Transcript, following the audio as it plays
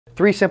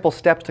3 simple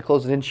steps to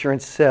close an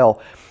insurance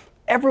sale.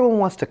 Everyone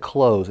wants to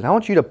close, and I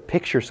want you to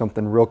picture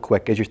something real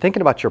quick as you're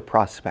thinking about your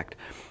prospect.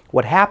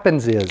 What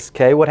happens is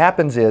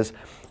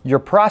your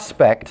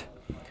prospect,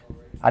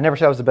 I never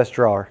said I was the best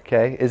drawer,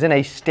 okay, is in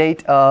a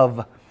state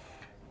of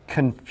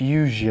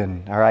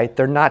confusion, all right?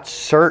 They're not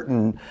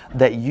certain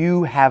that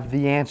you have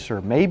the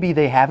answer. Maybe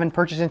they haven't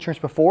purchased insurance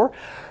before.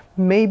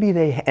 Maybe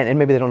they, and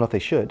maybe they don't know if they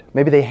should.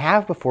 Maybe they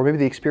have before. Maybe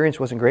the experience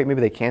wasn't great. Maybe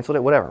they canceled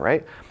it, whatever,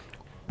 right?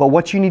 But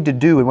what you need to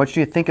do and what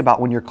you need to think about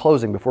when you're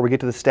closing before we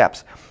get to the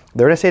steps,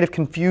 they're in a state of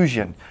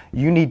confusion.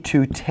 You need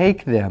to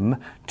take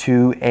them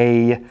to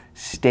a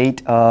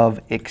state of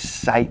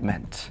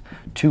excitement,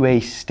 to a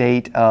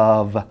state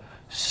of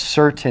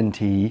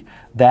certainty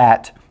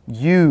that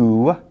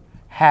you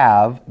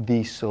have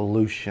the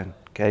solution.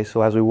 Okay,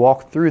 so as we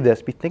walk through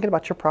this, be thinking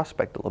about your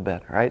prospect a little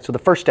bit, all right? So the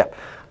first step,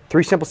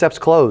 3 simple steps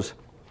to close.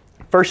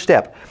 First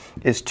step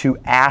is to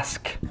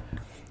ask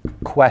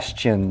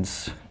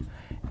questions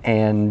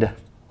and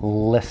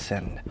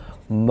listen.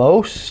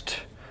 Most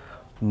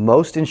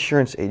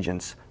insurance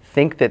agents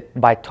think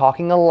that by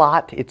talking a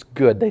lot, it's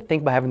good. They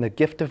think by having the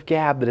gift of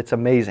gab that it's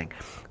amazing.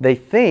 They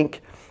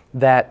think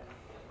that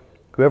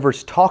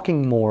whoever's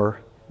talking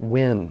more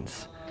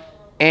wins.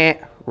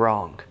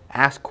 Wrong.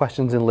 Ask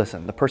questions and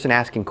listen. The person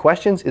asking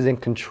questions is in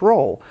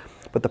control,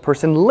 but the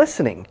person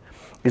listening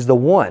is the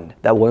one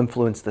that will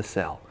influence the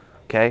sale.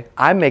 Okay?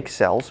 I make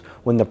sales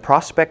when the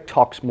prospect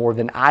talks more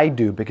than I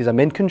do because I'm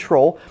in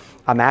control,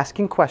 I'm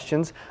asking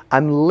questions,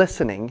 I'm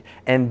listening,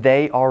 and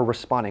they are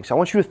responding. So I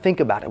want you to think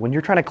about it when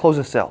you're trying to close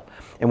a sale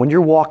and when you're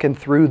walking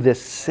through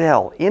this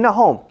sale in a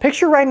home.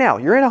 Picture right now,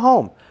 you're in a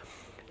home.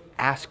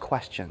 Ask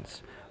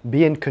questions,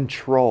 be in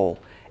control,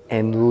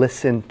 and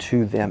listen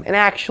to them. And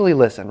actually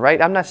listen, right?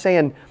 I'm not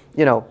saying,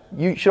 you know,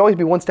 you should always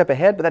be one step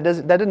ahead, but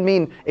that doesn't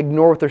mean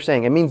ignore what they're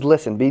saying. It means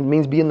listen. It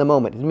means be in the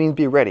moment. It means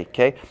be ready,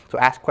 okay? So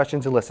ask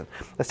questions and listen.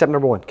 That's step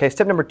number 1. Okay,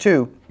 step number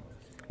 2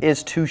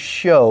 is to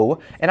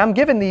show, and I'm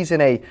giving these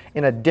in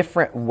a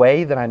different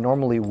way than I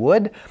normally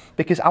would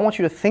because I want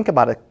you to think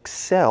about a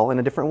sell in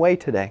a different way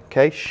today,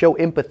 okay? Show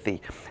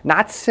empathy,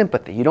 not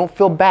sympathy. You don't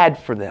feel bad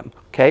for them,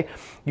 okay?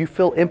 You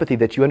feel empathy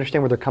that you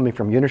understand where they're coming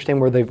from. You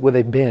understand where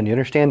they've been. You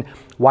understand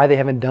why they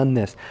haven't done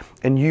this.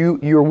 And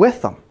you're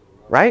with them,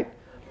 right?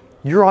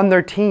 You're on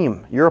their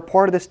team. You're a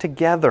part of this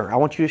together. I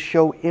want you to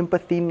show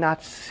empathy,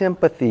 not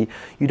sympathy.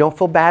 You don't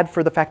feel bad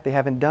for the fact they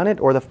haven't done it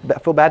or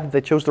feel bad that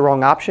they chose the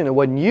wrong option. It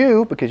wasn't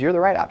you because you're the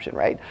right option,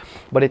 right?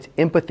 But it's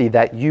empathy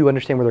that you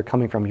understand where they're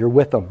coming from. You're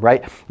with them,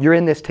 right? You're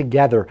in this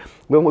together.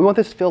 We want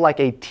this to feel like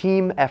a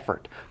team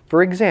effort.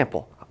 For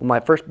example, when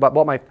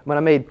I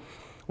made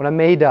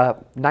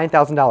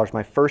 $9,000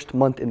 my first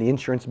month in the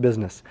insurance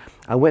business,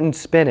 I went and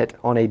spent it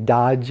on a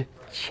Dodge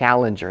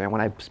Challenger. And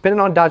when I spent it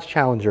on a Dodge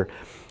Challenger,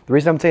 the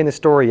reason I'm saying this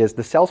story is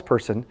the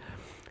salesperson,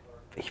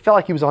 he felt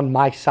like he was on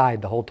my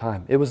side the whole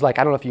time. It was like,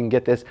 I don't know if you can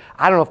get this.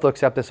 I don't know if they'll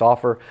accept this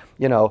offer.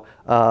 You know,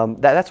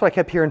 that's what I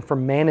kept hearing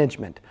from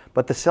management.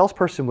 But the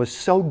salesperson was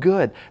so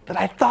good that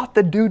I thought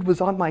the dude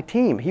was on my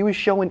team. He was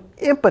showing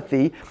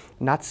empathy,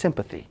 not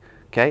sympathy.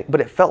 Okay,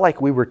 but it felt like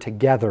we were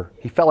together.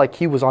 He felt like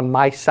he was on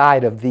my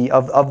side of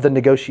the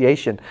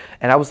negotiation.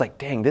 And I was like,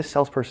 dang, this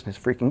salesperson is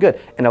freaking good.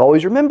 And I've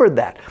always remembered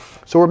that.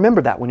 So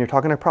remember that when you're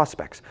talking to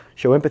prospects.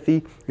 Show empathy.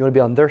 You want to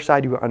be on their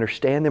side. You want to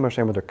understand them,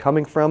 understand where they're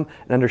coming from,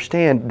 and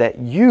understand that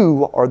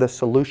you are the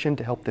solution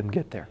to help them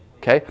get there.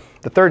 Okay?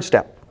 The third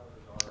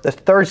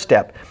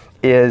step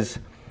is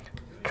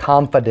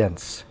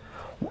confidence.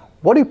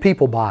 What do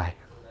people buy?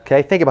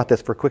 Okay, think about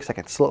this for a quick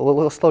second.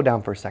 Slow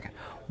down for a second.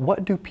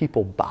 What do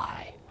people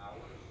buy?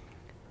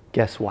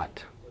 Guess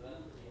what?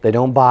 They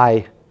don't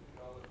buy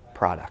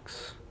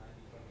products.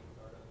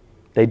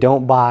 They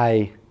don't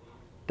buy,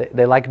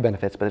 they like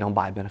benefits, but they don't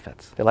buy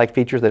benefits. They like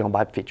features, they don't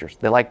buy features.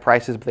 They like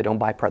prices, but they don't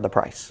buy the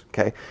price,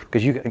 okay?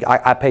 Because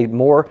I pay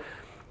more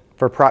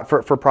for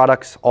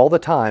products all the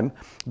time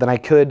than I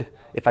could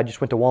if I just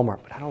went to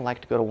Walmart. But I don't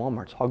like to go to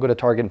Walmart, so I'll go to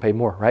Target and pay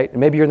more, right?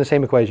 And maybe you're in the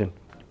same equation.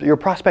 Your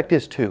prospect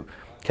is too,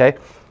 okay?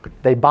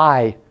 They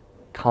buy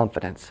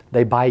confidence.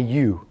 They buy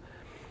you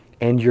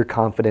and your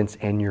confidence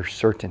and your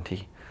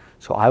certainty.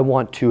 So I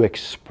want to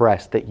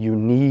express that you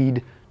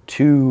need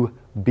to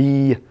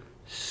be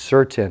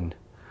certain.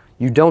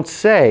 You don't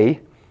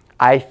say,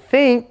 I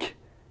think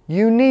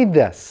you need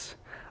this.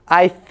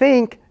 I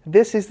think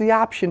this is the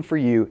option for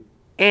you.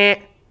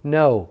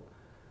 No,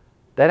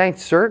 that ain't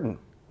certain.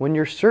 When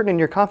you're certain and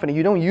you're confident,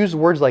 you don't use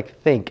words like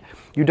think.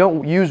 You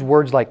don't use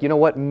words like, you know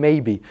what,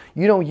 maybe.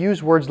 You don't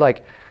use words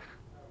like,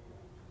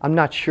 I'm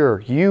not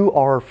sure. You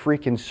are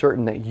freaking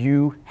certain that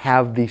you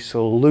have the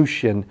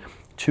solution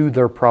to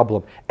their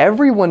problem.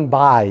 Everyone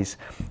buys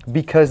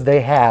because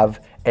they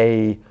have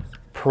a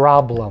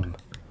problem.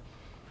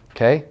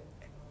 Okay?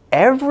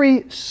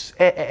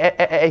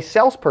 A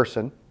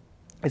salesperson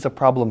is a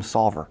problem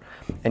solver,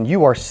 and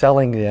you are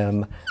selling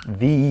them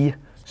the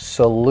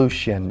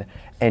solution,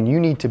 and you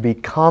need to be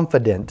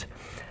confident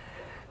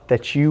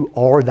that you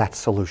are that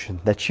solution,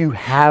 that you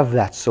have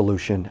that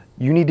solution.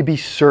 You need to be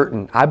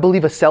certain. I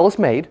believe a sale is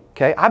made,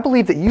 okay? I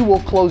believe that you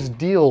will close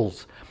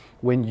deals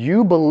When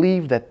you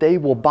believe that they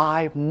will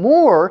buy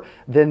more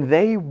than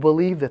they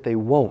believe that they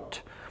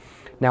won't.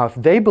 Now, if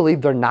they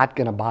believe they're not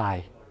going to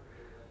buy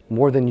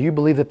more than you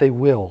believe that they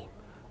will,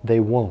 they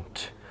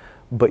won't.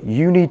 But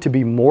you need to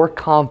be more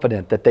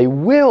confident that they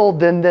will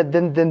than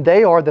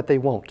they are that they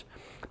won't.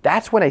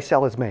 That's when a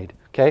sale is made,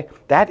 okay?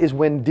 That is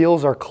when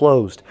deals are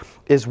closed,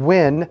 is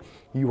when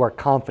you are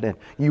confident,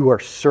 you are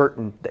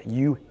certain that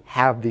you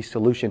have the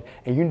solution,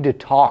 and you need to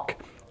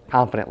talk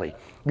confidently.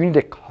 You need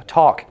to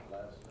talk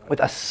with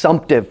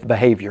assumptive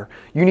behavior.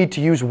 You need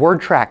to use word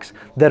tracks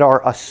that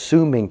are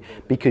assuming,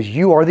 because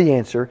you are the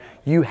answer,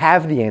 you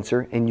have the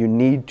answer, and you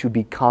need to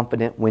be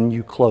confident when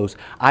you close.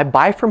 I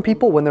buy from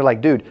people when they're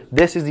like, dude,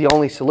 this is the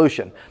only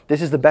solution.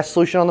 This is the best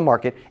solution on the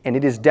market, and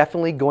it is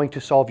definitely going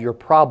to solve your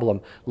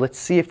problem. Let's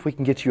see if we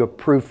can get you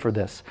approved for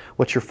this.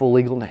 What's your full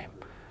legal name?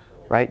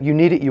 Right? You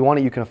need it, you want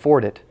it, you can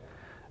afford it.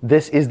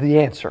 This is the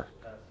answer.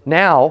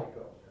 Now,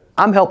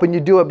 I'm helping you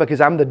do it because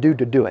I'm the dude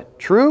to do it.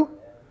 True?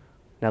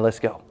 Now let's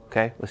go.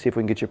 Okay, let's see if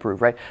we can get you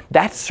approved, right?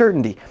 That's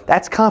certainty,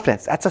 that's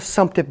confidence, that's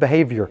assumptive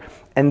behavior.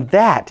 And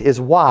that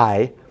is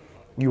why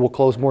you will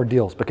close more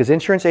deals, because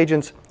insurance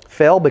agents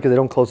fail because they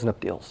don't close enough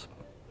deals.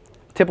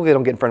 Typically they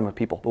don't get in front of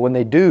people, but when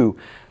they do,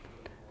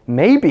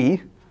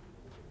 maybe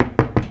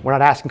we're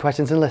not asking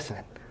questions and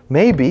listening.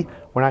 Maybe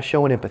we're not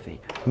showing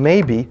empathy.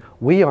 Maybe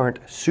we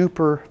aren't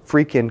super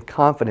freaking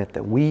confident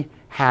that we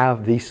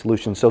have these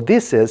solutions. So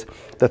this is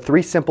the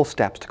 3 simple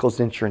steps to close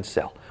an insurance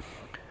sale.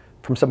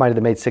 From somebody that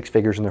made 6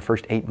 figures in their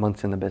first 8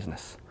 months in the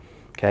business,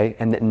 okay?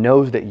 And that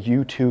knows that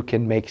you too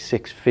can make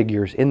 6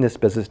 figures in this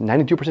business.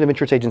 92% of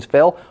insurance agents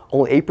fail,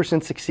 only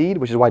 8% succeed,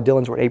 which is why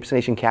Dylan's at 8%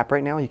 nation cap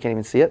right now. You can't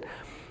even see it,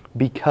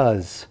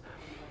 because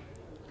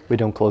we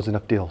don't close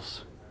enough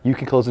deals. You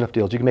can close enough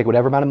deals. You can make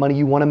whatever amount of money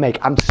you want to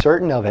make. I'm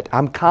certain of it.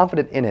 I'm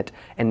confident in it.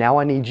 And now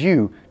I need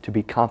you to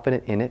be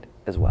confident in it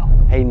as well.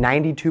 Hey,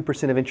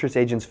 92% of insurance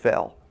agents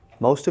fail.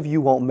 Most of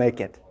you won't make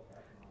it.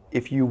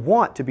 If you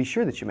want to be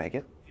sure that you make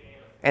it,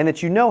 and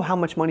that you know how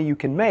much money you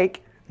can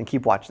make, then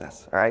keep watching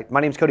this, all right? My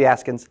name is Cody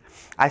Askins.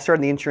 I started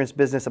in the insurance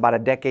business about a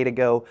decade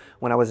ago.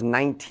 When I was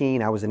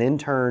 19, I was an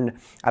intern.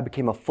 I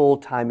became a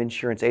full-time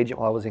insurance agent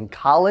while I was in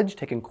college,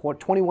 taking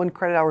 21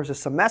 credit hours a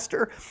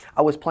semester.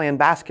 I was playing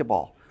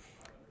basketball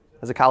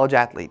as a college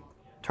athlete.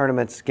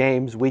 Tournaments,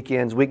 games,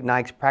 weekends,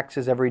 weeknights,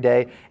 practices every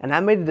day. And I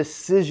made a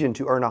decision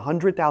to earn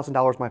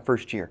 $100,000 my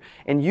first year.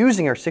 And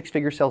using our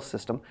 6-figure sales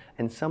system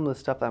and some of the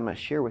stuff that I'm going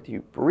to share with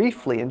you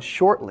briefly and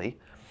shortly,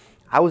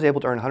 I was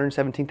able to earn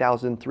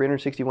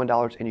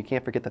 $117,361, and you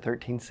can't forget the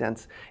 13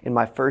 cents in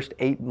my first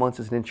 8 months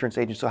as an insurance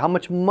agent. So how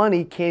much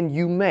money can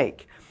you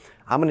make?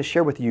 I'm going to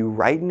share with you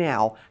right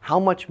now how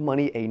much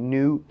money a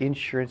new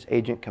insurance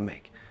agent can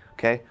make.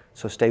 Okay,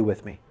 so stay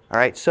with me. All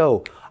right,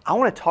 so I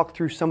want to talk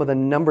through some of the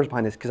numbers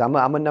behind this, because I'm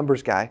a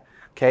numbers guy.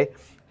 Okay,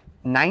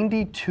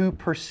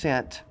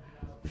 92%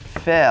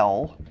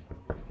 fell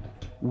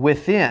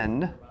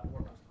within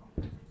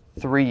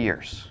 3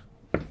 years.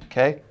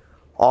 Okay.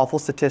 Awful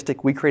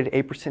statistic. We created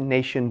 8%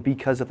 Nation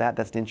because of that.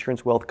 That's the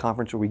Insurance Wealth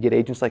Conference where we get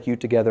agents like you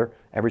together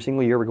every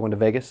single year. We're going to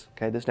Vegas,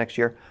 okay, this next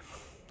year.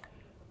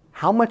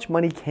 How much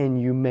money can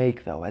you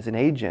make, though, as an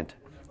agent?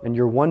 And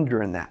you're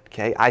wondering that,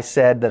 okay? I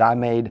said that I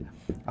made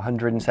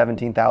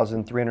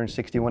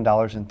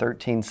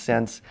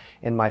 $117,361.13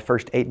 in my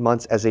first 8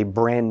 months as a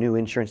brand new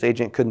insurance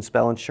agent. Couldn't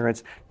spell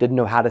insurance, didn't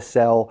know how to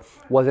sell,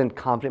 wasn't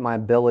confident in my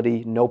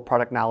ability, no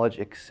product knowledge,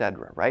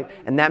 etc., right?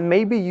 And that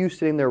may be you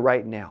sitting there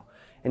right now.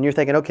 And you're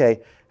thinking, okay,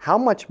 how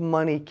much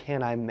money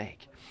can I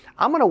make?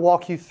 I'm going to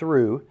walk you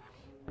through,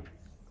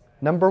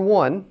 number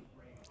 1,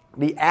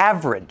 the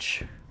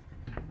average,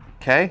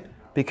 okay?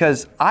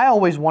 Because I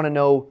always want to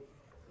know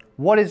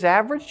what is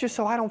average, just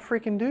so I don't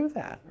freaking do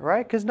that,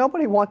 right? Because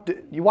nobody wants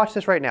to. You watch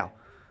this right now.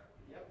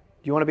 Do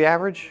you want to be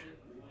average?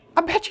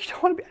 I bet you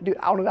don't want to be. Dude,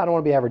 I don't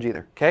want to be average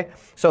either, okay?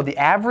 So the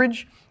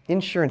average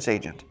insurance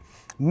agent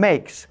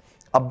makes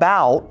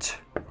about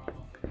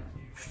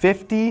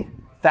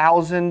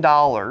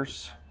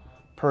 $50,000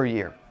 per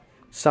year.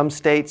 Some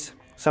states,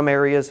 some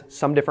areas,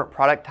 some different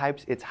product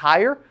types, it's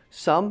higher,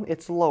 some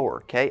it's lower,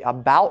 okay?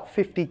 About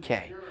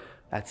 50K.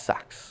 That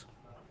sucks,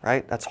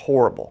 right? That's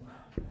horrible.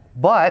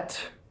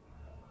 But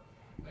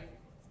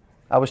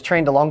I was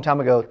trained a long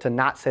time ago to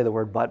not say the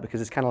word but,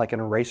 because it's kind of like an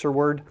eraser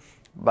word,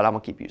 but I'm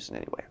gonna keep using it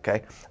anyway,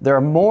 okay? There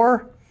are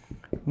more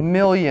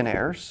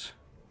millionaires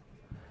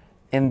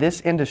in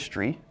this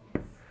industry,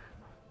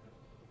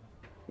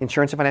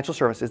 insurance and financial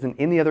services, than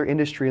any other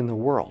industry in the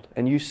world.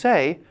 And you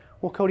say,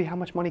 well, Cody, how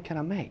much money can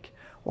I make?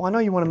 Well, I know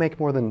you want to make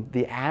more than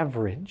the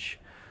average.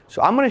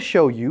 So I'm going to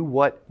show you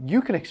what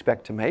you can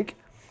expect to make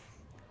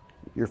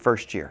your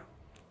first year,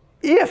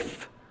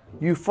 if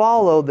you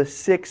follow the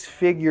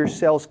 6-figure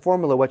sales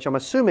formula, which I'm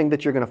assuming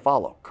that you're going to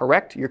follow,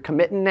 correct? You're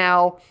committing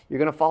now. You're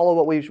going to follow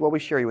what we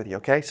share with you,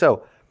 okay?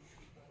 So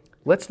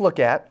let's look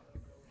at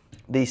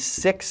the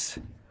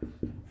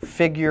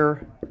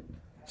 6-figure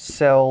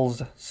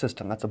sales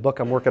system. That's a book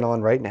I'm working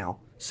on right now,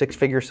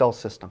 6-figure sales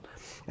system.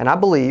 And I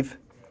believe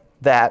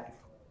that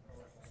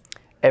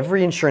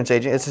Every insurance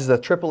agent, this is the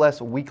Triple S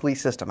weekly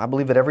system. I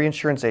believe that every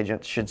insurance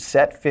agent should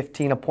set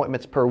 15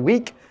 appointments per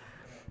week.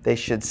 They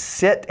should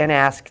sit and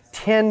ask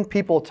 10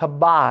 people to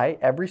buy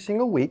every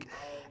single week,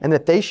 and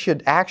that they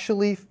should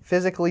actually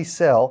physically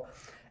sell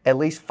at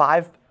least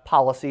 5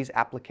 policies,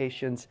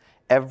 applications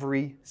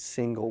every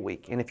single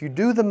week. And if you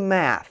do the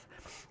math,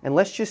 and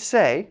let's just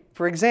say,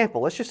 for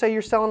example, let's just say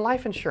you're selling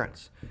life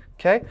insurance,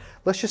 okay?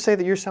 Let's just say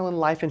that you're selling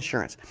life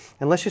insurance.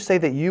 And let's just say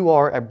that you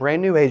are a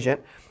brand new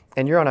agent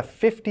and you're on a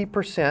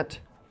 50%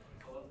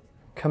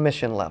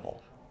 commission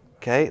level,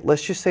 okay?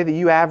 Let's just say that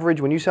you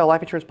average, when you sell a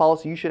life insurance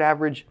policy, you should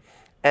average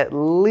at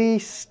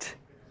least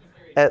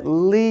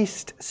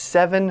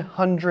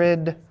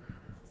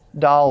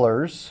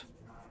 $700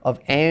 of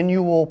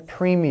annual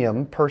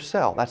premium per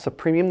sale. That's the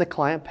premium the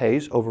client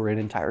pays over an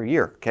entire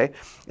year, okay?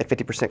 At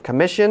 50%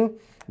 commission,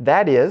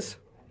 that is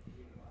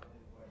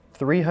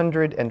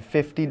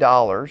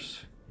 $350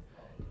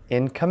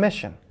 in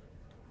commission,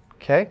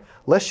 okay?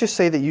 Let's just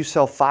say that you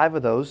sell 5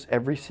 of those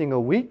every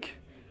single week,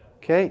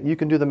 okay? You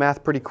can do the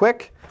math pretty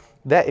quick.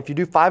 That if you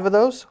do 5 of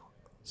those,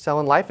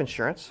 selling life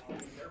insurance,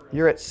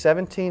 you're at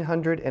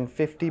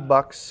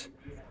 $1,750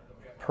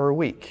 per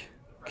week,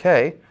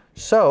 okay?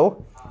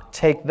 So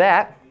take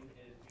that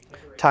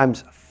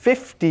times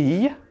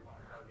 50,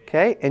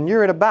 okay, and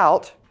you're at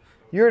about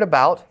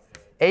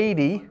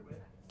 80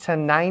 to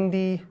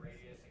 90K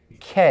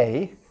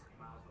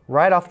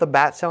right off the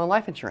bat selling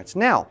life insurance.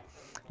 Now,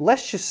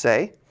 let's just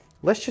say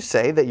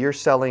that you're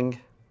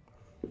selling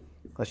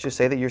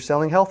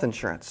health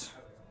insurance,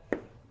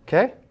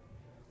 okay,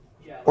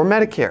 or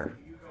Medicare,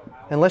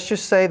 and let's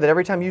just say that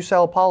every time you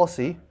sell a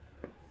policy,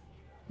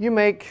 you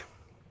make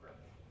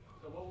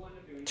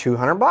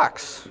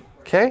 $200.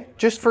 Okay,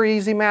 just for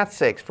easy math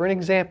sakes, for an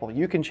example,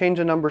 you can change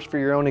the numbers for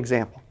your own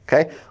example.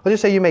 Okay, let's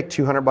just say you make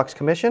 $200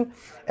 commission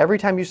every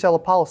time you sell a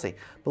policy.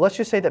 But let's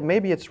just say that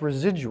maybe it's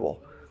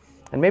residual,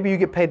 and maybe you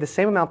get paid the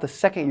same amount the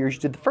second year as you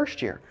did the first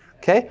year.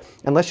 Okay,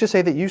 and let's just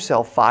say that you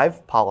sell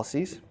 5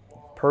 policies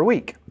per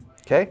week.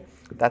 Okay,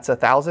 that's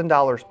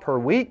 $1,000 per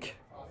week.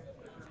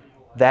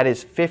 That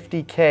is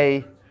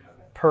 $50K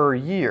per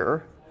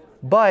year.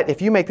 But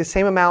if you make the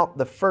same amount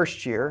the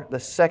first year, the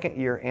second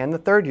year, and the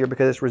third year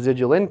because it's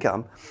residual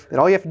income, then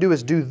all you have to do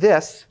is do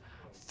this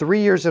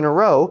 3 years in a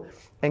row,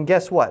 and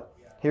guess what?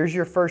 Here's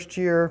your first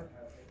year,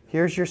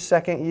 here's your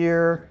second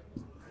year,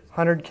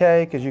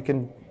 100K, because you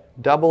can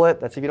double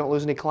it. That's if you don't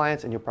lose any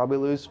clients, and you'll probably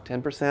lose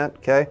 10%,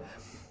 okay?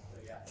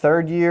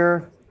 Third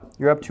year,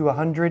 you're up to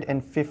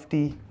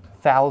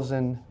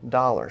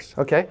 $150,000,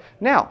 okay?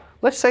 Now,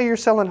 let's say you're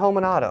selling home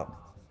and auto,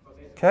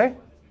 okay?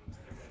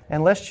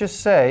 And let's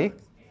just say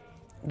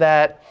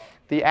that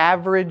the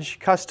average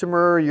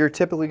customer, you're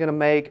typically going to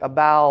make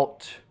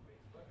about,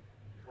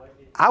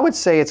 I would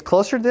say it's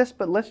closer to this,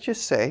 but let's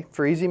just say,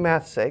 for easy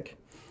math's sake,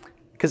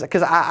 because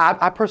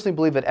I personally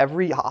believe that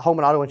every home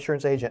and auto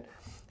insurance agent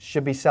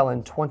should be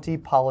selling 20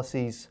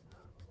 policies,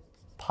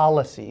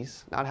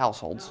 not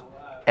households,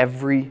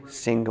 every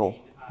single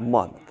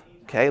month.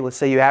 Okay, let's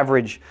say you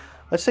average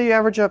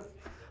 $100.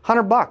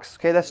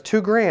 Okay, that's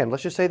 $2,000.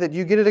 Let's just say that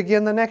you get it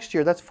again the next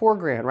year. That's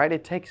 $4,000, right?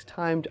 It takes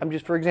time.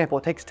 For example,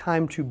 it takes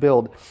time to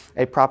build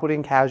a property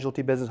and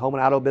casualty business, home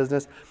and auto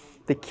business.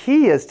 The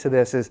key to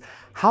this is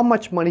how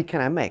much money can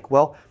I make?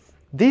 Well,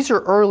 these are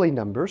early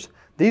numbers.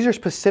 These are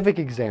specific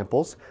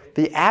examples.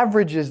 The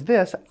average is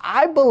this.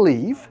 I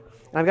believe,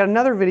 and I've got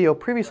another video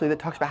previously that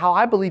talks about how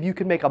I believe you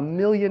can make $1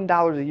 million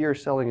a year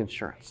selling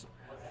insurance.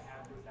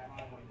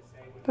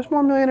 There's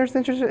more millionaires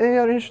than any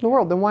other industry in the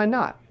world, then why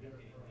not?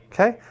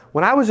 Okay?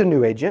 When I was a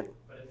new agent,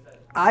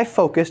 I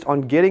focused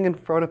on getting in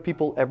front of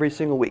people every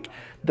single week.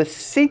 The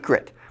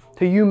secret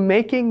to you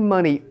making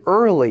money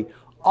early,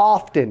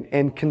 often,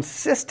 and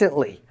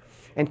consistently,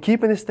 and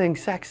keeping this thing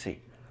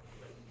sexy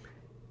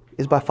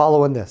is by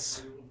following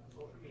this.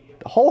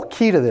 The whole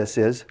key to this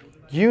is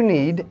you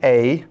need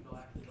a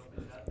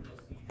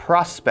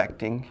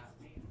prospecting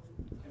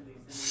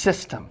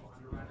system.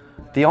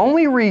 The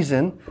only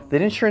reason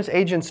that insurance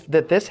agents,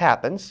 that this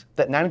happens,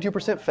 that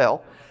 92%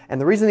 fail, and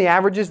the reason the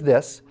average is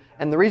this,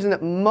 and the reason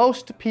that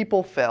most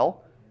people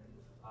fail,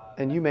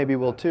 and you maybe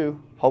will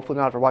too, hopefully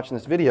not after watching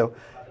this video,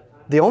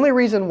 the only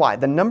reason why,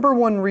 the number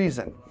one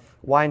reason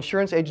why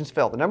insurance agents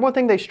fail, the number one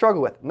thing they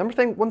struggle with,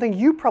 one thing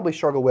you probably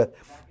struggle with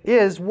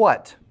is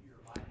what?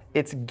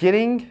 It's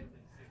getting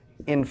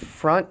in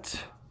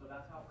front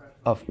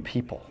of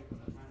people.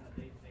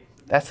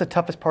 That's the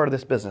toughest part of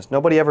this business.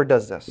 Nobody ever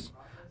does this.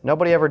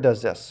 Nobody ever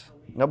does this.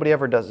 Nobody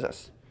ever does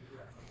this.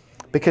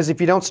 Because if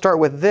you don't start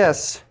with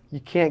this, you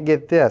can't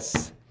get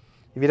this.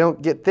 If you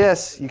don't get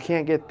this, you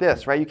can't get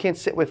this, right? You can't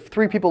sit with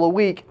 3 people a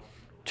week,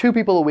 2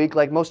 people a week,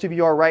 like most of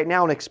you are right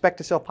now, and expect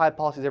to sell 5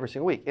 policies every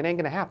single week. It ain't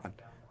going to happen.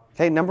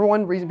 Okay, number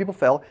one reason people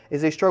fail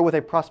is they struggle with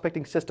a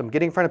prospecting system,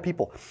 getting in front of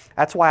people.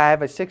 That's why I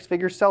have a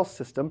 6-figure sales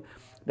system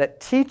that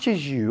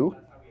teaches you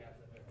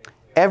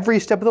every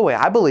step of the way.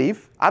 I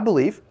believe,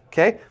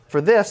 okay,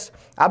 for this,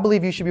 I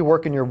believe you should be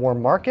working your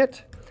warm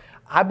market.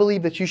 I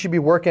believe that you should be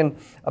working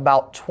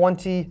about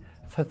 20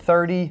 to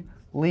 30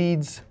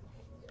 leads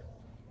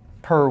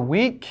per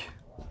week.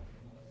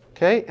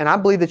 Okay, and I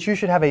believe that you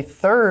should have a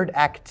third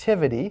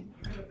activity.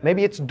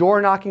 Maybe it's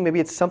door knocking, maybe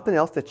it's something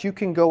else that you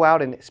can go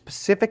out and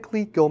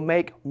specifically go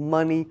make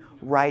money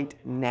right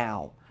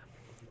now.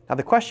 Now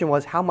the question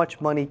was, how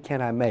much money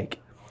can I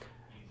make?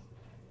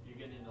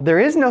 There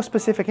is no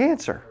specific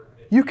answer.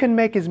 You can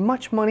make as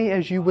much money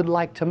as you would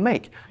like to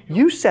make.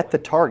 You set the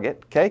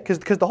target, okay? Because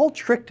the whole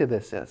trick to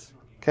this is,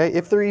 okay,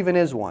 if there even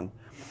is one,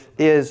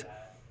 is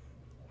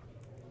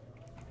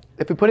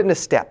if we put it into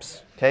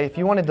steps, okay? If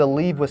you wanted to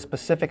leave with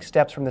specific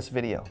steps from this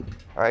video,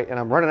 all right? And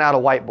I'm running out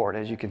of whiteboard,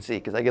 as you can see,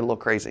 because I get a little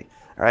crazy,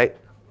 all right?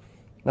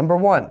 Number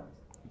one,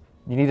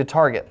 you need a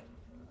target.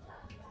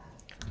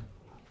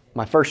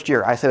 My first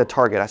year, I set a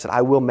target. I said,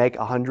 I will make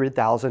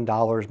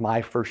 $100,000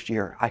 my first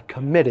year. I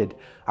committed.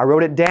 I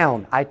wrote it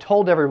down. I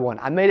told everyone.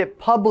 I made it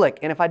public.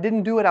 And if I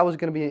didn't do it, I was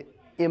going to be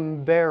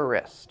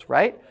embarrassed,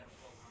 right?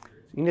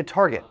 You need a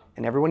target,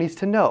 and everyone needs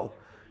to know.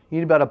 You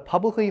need to be able to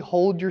publicly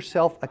hold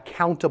yourself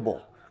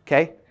accountable,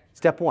 okay?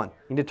 Step one,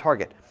 you need a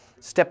target.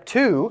 Step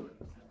two,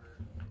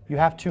 you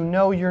have to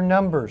know your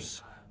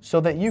numbers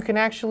so that you can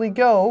actually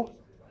go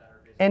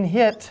and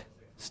hit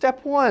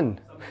step one.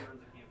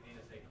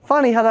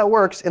 Funny how that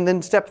works. And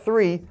then step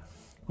three,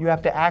 you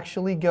have to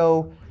actually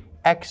go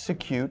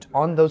execute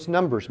on those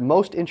numbers.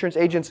 Most insurance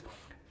agents,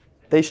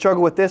 they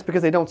struggle with this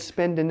because they don't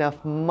spend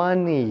enough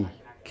money,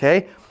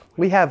 okay?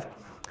 We have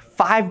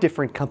 5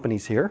 different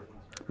companies here,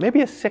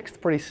 maybe a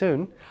 6th pretty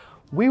soon.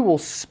 We will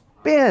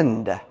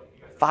spend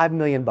 $5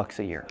 million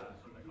a year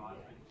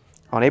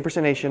on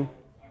 8% Nation,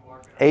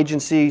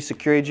 agency,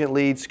 secure agent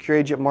leads, secure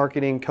agent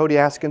marketing, Cody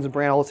Askins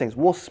brand, all those things.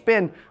 We'll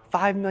spend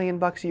 $5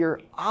 million a year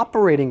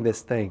operating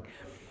this thing.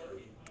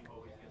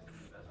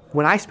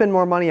 When I spend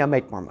more money, I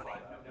make more money.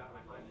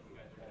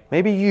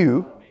 Maybe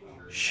you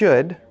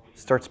should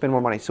start spending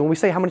more money. So when we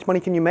say how much money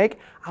can you make,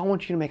 I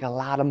want you to make a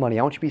lot of money.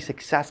 I want you to be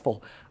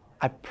successful.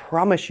 I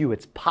promise you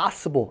it's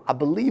possible. I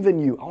believe in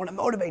you. I want to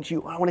motivate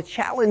you. I want to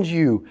challenge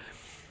you.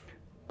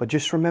 But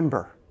just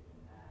remember,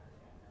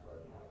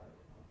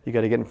 you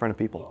got to get in front of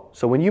people.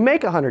 So when you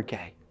make $100K,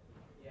 I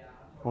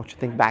want you to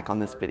think back on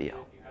this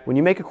video. When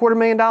you make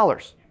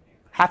 $250,000,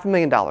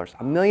 $500,000,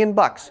 $1 million,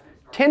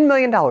 $10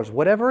 million,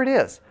 whatever it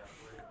is,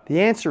 the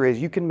answer is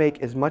you can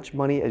make as much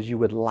money as you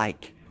would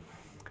like.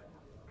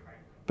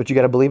 But you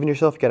got to believe in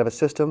yourself, you got to have a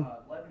system,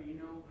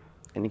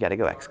 and you got to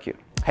go execute.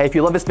 Hey, if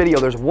you love this video,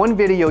 there's one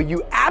video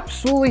you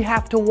absolutely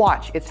have to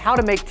watch. It's how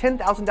to make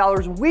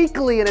 $10,000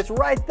 weekly, and it's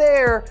right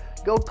there.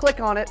 Go click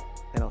on it,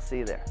 and I'll see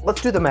you there.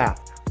 Let's do the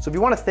math. So if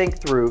you want to think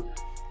through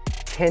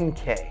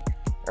 10K,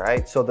 all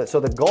right? So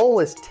the goal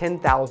is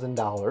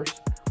 $10,000,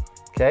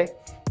 okay?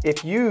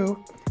 If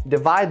you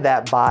divide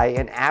that by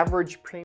an average premium,